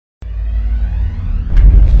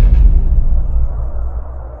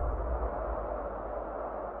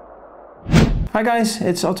Hi guys,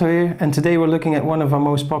 it's Otto here, and today we're looking at one of our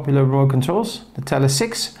most popular remote controls, the Telis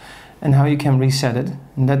 6, and how you can reset it.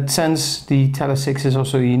 In that sense, the Telis 6 is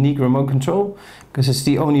also a unique remote control because it's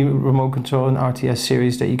the only remote control in RTS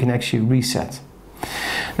series that you can actually reset.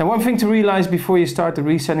 Now, one thing to realize before you start the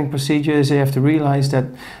resetting procedure is you have to realize that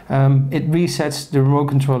it resets the remote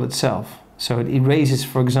control itself. So it erases,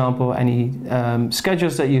 for example, any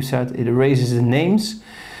schedules that you set, it erases the names.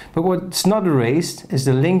 But what's not erased is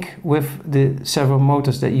the link with the several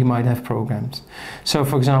motors that you might have programmed. So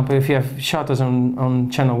for example, if you have shutters on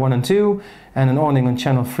channel 1 and 2 and an awning on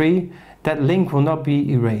channel 3, that link will not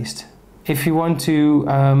be erased. If you want to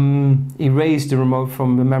erase the remote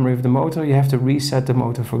from the memory of the motor, you have to reset the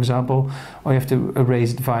motor, for example, or you have to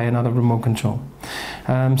erase it via another remote control.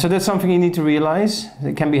 So that's something you need to realize.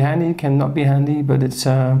 It can be handy, it can not be handy, but it's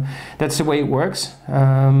that's the way it works.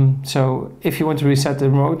 So if you want to reset the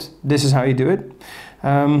remote, this is how you do it.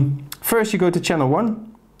 First you go to channel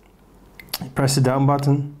 1, you press the down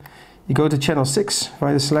button, you go to channel 6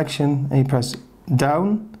 via the selection and you press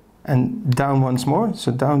down and down once more,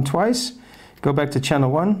 so down twice, go back to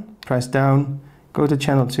channel 1, press down, go to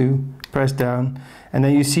channel 2, press down, and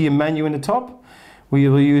then you see a menu in the top. We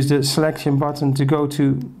will use the selection button to go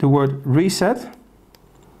to the word reset,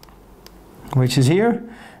 which is here,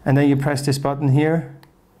 and then you press this button here,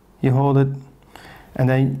 you hold it, and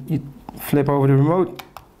then you flip over the remote,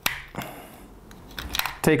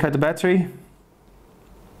 take out the battery,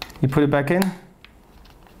 you put it back in,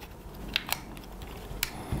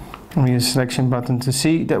 and we use the selection button to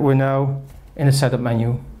see that we're now in the setup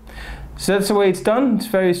menu. So that's the way it's done. It's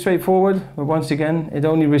very straightforward, but once again, it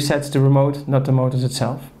only resets the remote, not the motors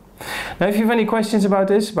itself. Now, if you have any questions about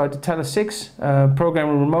this, about the Telis 6,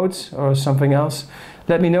 programming remotes or something else,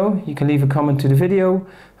 let me know. You can leave a comment to the video,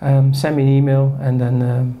 send me an email, and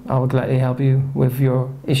then I will gladly help you with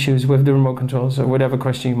your issues with the remote controls or whatever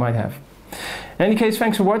question you might have. In any case,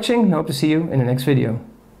 thanks for watching, and I hope to see you in the next video.